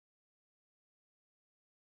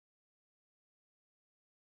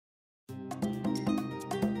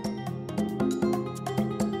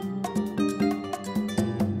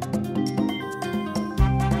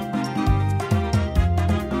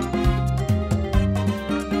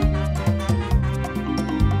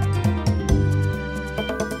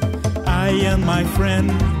and my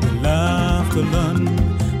friend, we love to learn.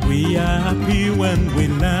 We are happy when we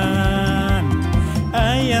learn.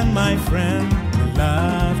 I and my friend, we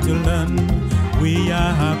love to learn. We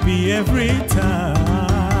are happy every time.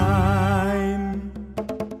 I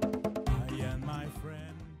and my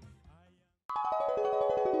friend.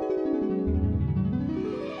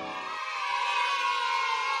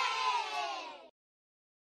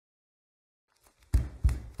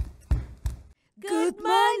 Good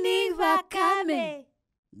morning, Wakame.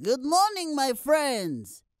 Good morning, my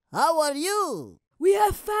friends. How are you? We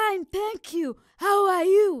are fine, thank you. How are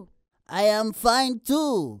you? I am fine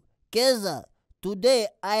too. Keza, today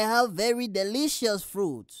I have very delicious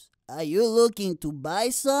fruits. Are you looking to buy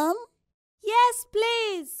some? Yes,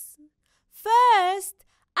 please. First,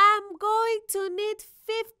 I'm going to need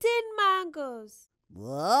 15 mangoes.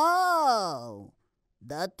 Wow!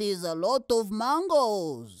 That is a lot of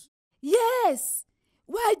mangoes. Yes.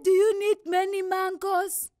 Why do you need many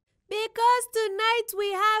mangoes? Because tonight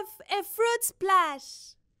we have a fruit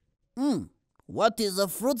splash. What is a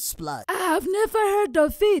fruit splash? I have never heard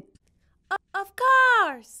of it. Of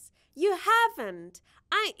course. You haven't.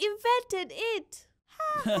 I invented it.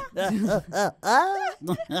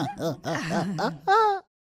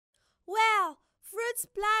 Well, fruit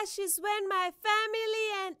splash is when my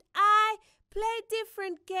family and I play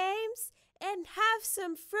different games and have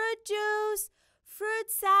some fruit juice, fruit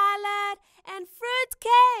salad, and fruit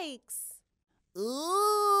cakes.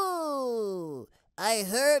 Ooh! I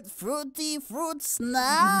heard fruity fruit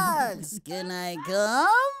snacks. Can I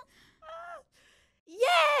come?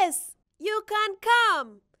 Yes, you can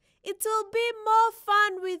come. It will be more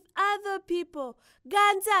fun with other people.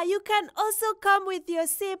 Ganza, you can also come with your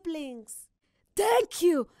siblings. Thank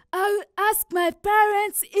you. I'll ask my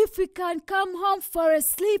parents if we can come home for a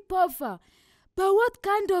sleepover. But what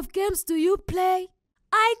kind of games do you play?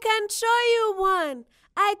 I can show you one.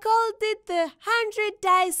 I called it the 100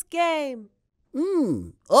 dice game.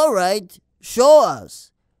 All right. Show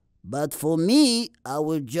us. But for me, I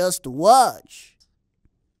will just watch.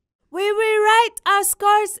 We will write our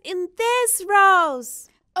scores in these rows.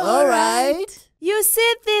 All right. You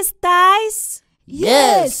see these dice?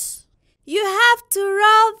 Yes. You have to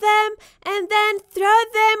roll them and then throw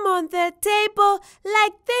them on the table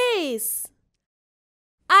like this.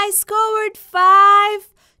 I scored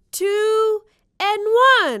 5, 2, and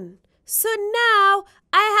 1. So now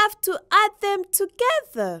I have to add them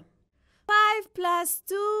together. 5 plus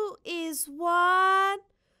 2 is 1,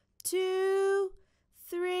 2,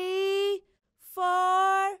 3,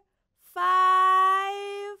 4,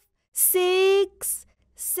 5, 6,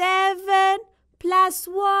 7 plus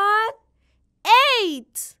 1,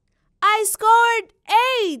 8. I scored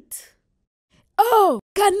 8. Oh,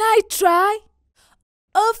 can I try?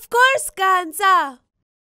 Of course, Ganza.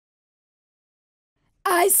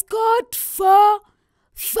 I scored 4,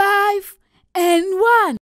 5, and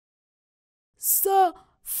 1. So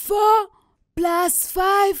 4 plus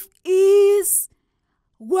 5 is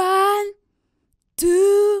 1,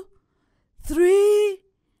 2, 3,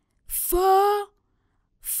 4,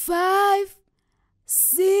 5,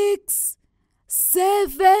 6,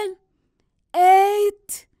 7,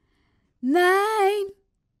 8, 9,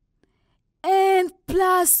 and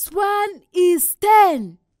plus 1 is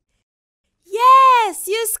 10. Yes,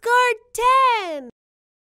 you scored 10.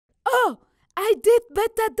 Oh, I did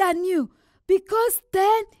better than you because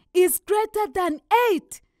 10 is greater than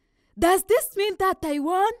 8. Does this mean that I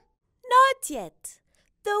won? Not yet.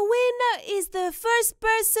 The winner is the first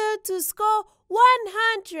person to score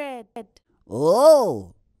 100.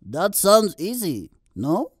 Oh, that sounds easy,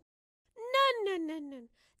 no? No.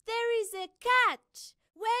 There is a catch.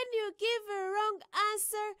 When you give a wrong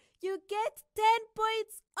answer, you get 10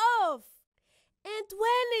 points off. And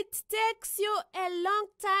when it takes you a long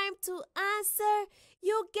time to answer,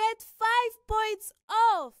 you get 5 points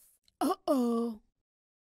off. Uh-oh.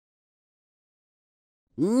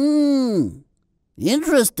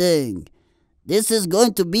 Interesting. This is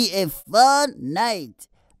going to be a fun night.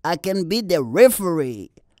 I can be the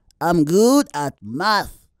referee. I'm good at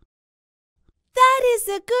math. That is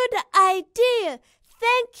a good idea.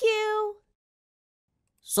 Thank you.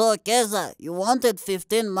 So, Keza, you wanted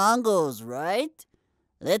 15 mangoes, right?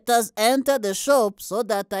 Let us enter the shop so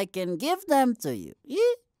that I can give them to you.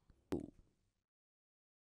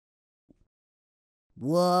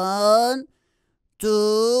 1,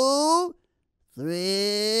 2,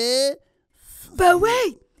 3. But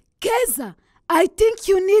wait, Keza, I think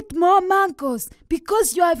you need more mangoes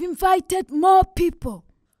because you have invited more people.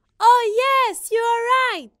 Oh, yes, you are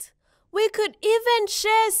right. We could even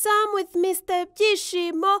share some with Mr.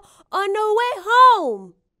 Byishimo on our way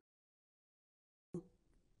home.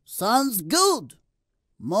 Sounds good.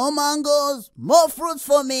 More mangoes, more fruits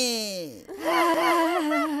for me.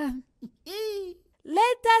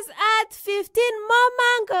 Let us add 15 more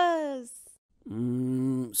mangoes.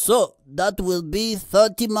 So that will be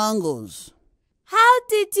 30 mangoes. How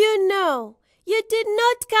did you know? You did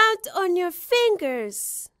not count on your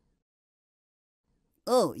fingers.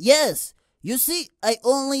 Oh, yes. You see, I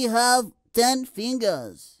only have 10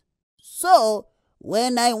 fingers. So,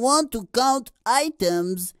 when I want to count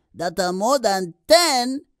items that are more than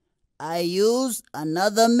 10, I use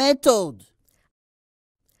another method.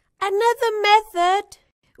 Another method?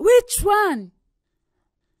 Which one?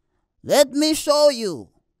 Let me show you.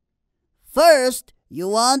 First, you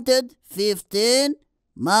wanted 15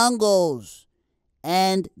 mangoes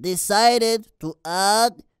and decided to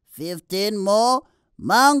add 15 more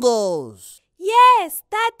mangoes. Yes,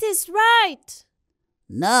 that is right.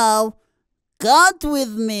 Now, count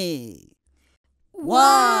with me.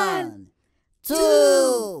 1,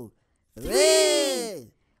 2,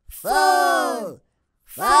 3, 4,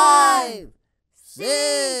 5,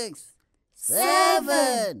 6,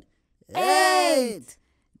 7, 8,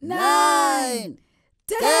 9,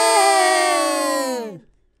 10,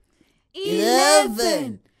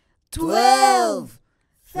 11, 12,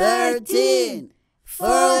 13,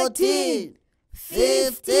 14,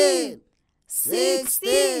 15,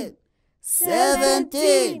 16,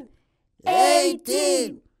 17,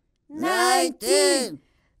 18, 19,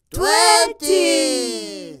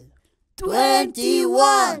 20,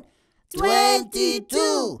 21,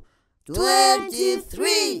 22,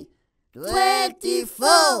 23,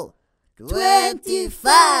 24,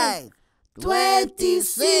 25,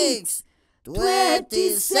 26,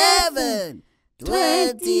 27,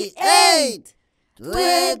 28,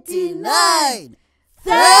 29,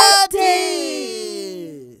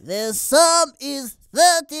 30. The sum is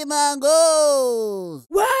 30 mangoes.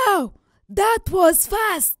 Wow, that was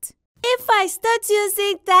fast. If I start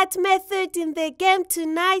using that method in the game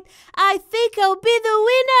tonight, I think I'll be the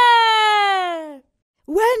winner.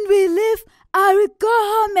 When we leave, I will go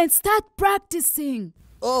home and start practicing.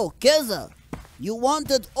 Oh, Keza, you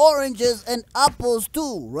wanted oranges and apples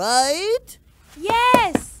too, right?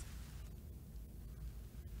 Yes.